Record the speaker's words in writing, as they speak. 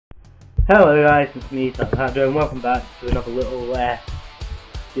Hello guys, it's me, Sandro, and welcome back to another little,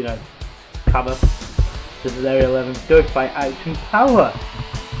 cover. This is Area 11, Go Fight Action Power!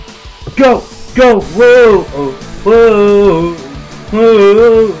 Go! Go! Whoa! Oh, whoa!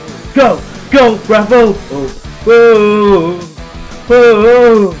 Whoa! Go! Go! Bravo! Oh, whoa!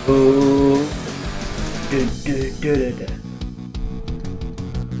 Whoa! Whoa! Do, do, do, do, do.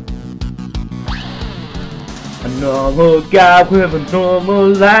 A normal guy with a normal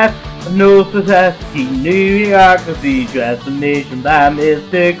life, no society, mediocrity, transformation by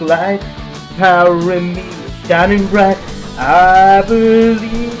mystic light, power in me shining bright. I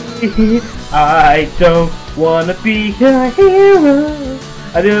believe I don't wanna be a hero,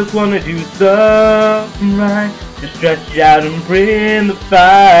 I just wanna do something right, to stretch out and bring the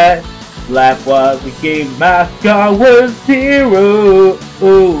fight. Life was a game, my scar was zero,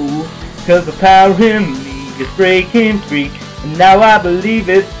 oh, 'cause the power in me is breaking free, and now I believe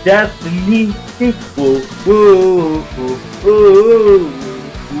it's destiny. Whoa, whoa, whoa,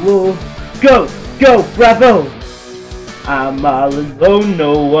 whoa, whoa. Go, go, bravo! I'm all alone,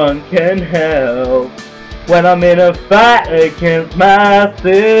 no one can help when I'm in a fight against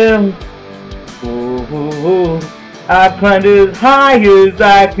myself. Whoa, whoa, whoa. I climbed as high as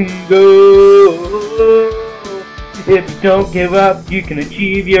I can go. If you don't give up, you can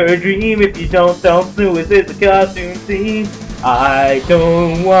achieve your dream. If you don't snooze, it's a cartoon scene. I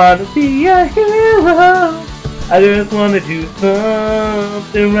don't wanna be a hero, I just wanna do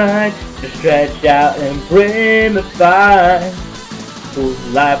something right, to stretch out and bring the fight. Oh,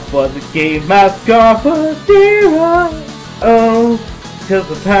 life was a game, my scar was zero. Oh, 'cause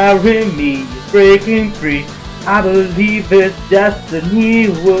the power in me is breaking free, I believe it's destiny.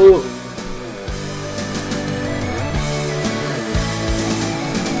 Whoa.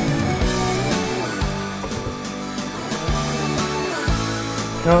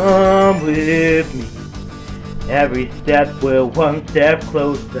 Come with me, every step we're one step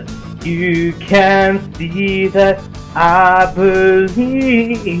closer. You can see that I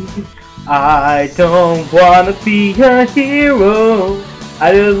believe. I don't wanna be a hero,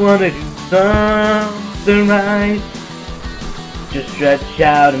 I just wanna do something right, just stretch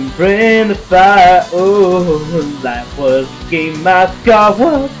out and bring the fire. Oh, life was a game, my scar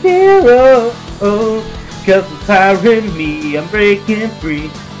was zero. Oh, 'cause the power in me, I'm breaking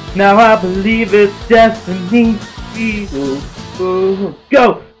free. Now I believe it's destiny. Oh, oh.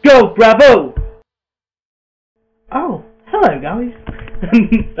 Go! Go! Bravo! Oh, hello guys.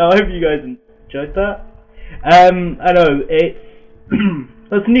 I hope you guys enjoyed that. I know, it's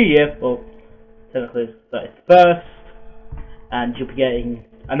it's New Year, well, technically it's the 31st, and you'll be getting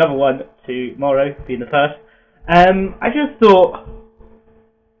another one tomorrow, being the 1st. I just thought,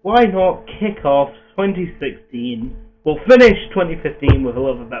 why not kick off 2016, we'll finish 2015 with a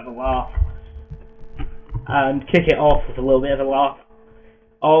little bit of a laugh, and kick it off with a little bit of a laugh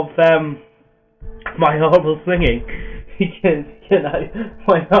of my horrible singing, because,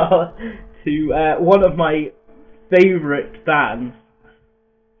 why not, to one of my favourite bands.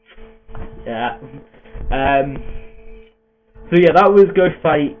 Yeah. So yeah, that was Go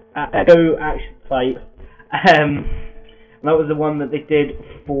Action Fight. That was the one that they did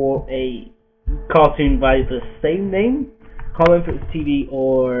for a cartoon by the same name. Can't remember if it was TV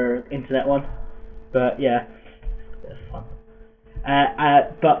or internet one, but yeah, it's fun.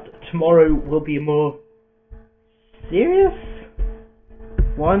 But tomorrow will be a more serious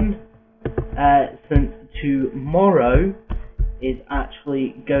one, since tomorrow is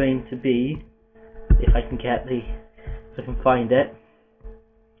actually going to be, if I can find it,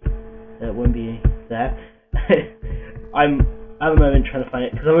 it won't be there. I'm at the moment trying to find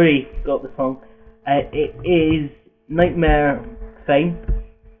it because I already got the song. It is Nightmare Fame,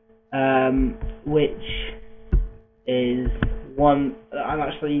 which is one I'm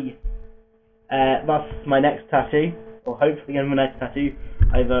actually. That's my next tattoo, or hopefully my next tattoo.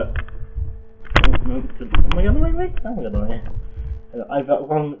 Either. Oh, no, am I going the right way? No, I'm going the right way. I've got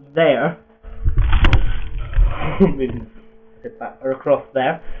one there. Or across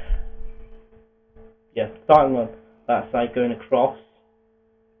there. Yeah, starting on that side, going across,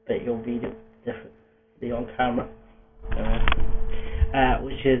 but you'll be on camera,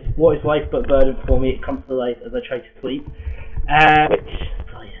 which is what is life but burden for me. It comes to life as I try to sleep, which is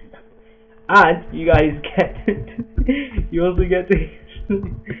brilliant. And you guys you also get to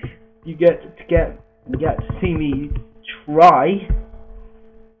see me try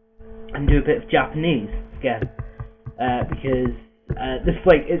and do a bit of Japanese again, because this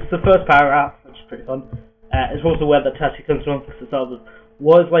it's the first paragraph, which is pretty fun. It's also where the tattoo comes from. So it starts with,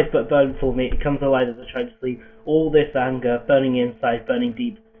 what is life but burden for me? It comes alive as I try to sleep. All this anger, burning inside, burning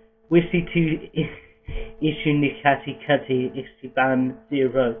deep. Wisi2 Ishu Nikati Kati Istiban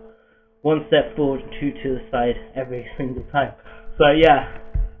 0. One step forward, two to the side every single time. So yeah,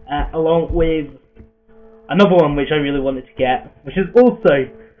 along with another one which I really wanted to get, which is also,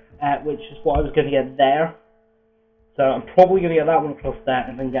 which is what I was going to get there. So I'm probably going to get that one across there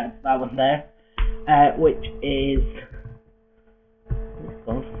and then get that one there, which is,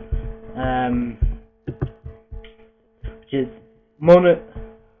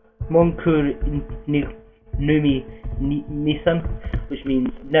 Monkur Numi Nisan, which means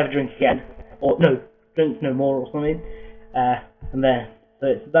never drink again, or no, drink no more or something. And then, so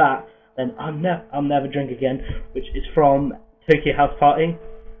it's that. Then I'll never drink again, which is from Tokyo House Party,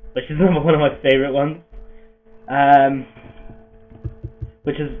 which is one of my favourite ones.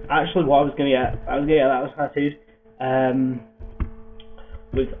 Which is actually what I was gonna get. I was gonna get that one tattooed. I'm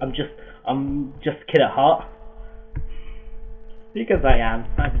just a kid at heart, because I'm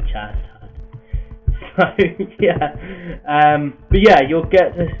a child. So yeah, but yeah, you'll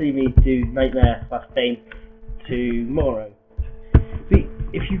get to see me do Nightmare / Fame tomorrow. See,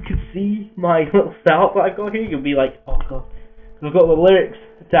 if you could see my little setup that I've got here, you'll be like, oh god, I've got the lyrics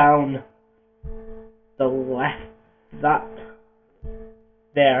down the left, that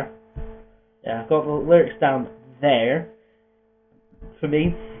there. Yeah, I've got the lyrics down there for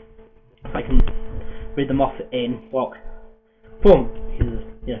me. I can read them off in block form, because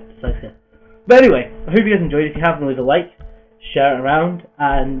yeah, it's like that. But anyway, I hope you guys enjoyed. If you have, leave a like, share it around,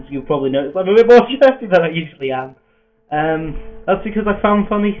 and you'll probably notice I'm a bit more chirpy than I usually am. That's because I found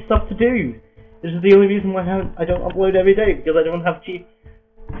funny stuff to do. This is the only reason why I don't upload every day, because I don't have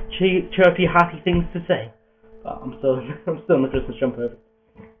chirpy, happy things to say. But I'm still in the Christmas jumper.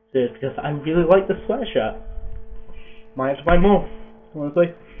 So it's because I really like the sweatshirt. Might have to buy more,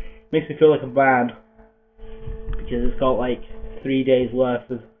 honestly. Makes me feel like a man, because it's got like 3 days worth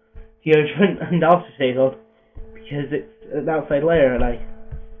of deodorant and aftershave on, because it's an outside layer and I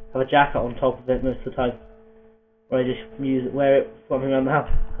have a jacket on top of it most of the time, or I just wear it flying around the house.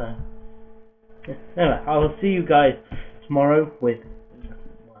 So yeah. Anyway, I will see you guys tomorrow with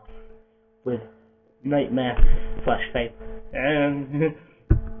Nightmare / Fame. And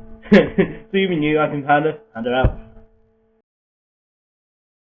see you new, I've been Panda out.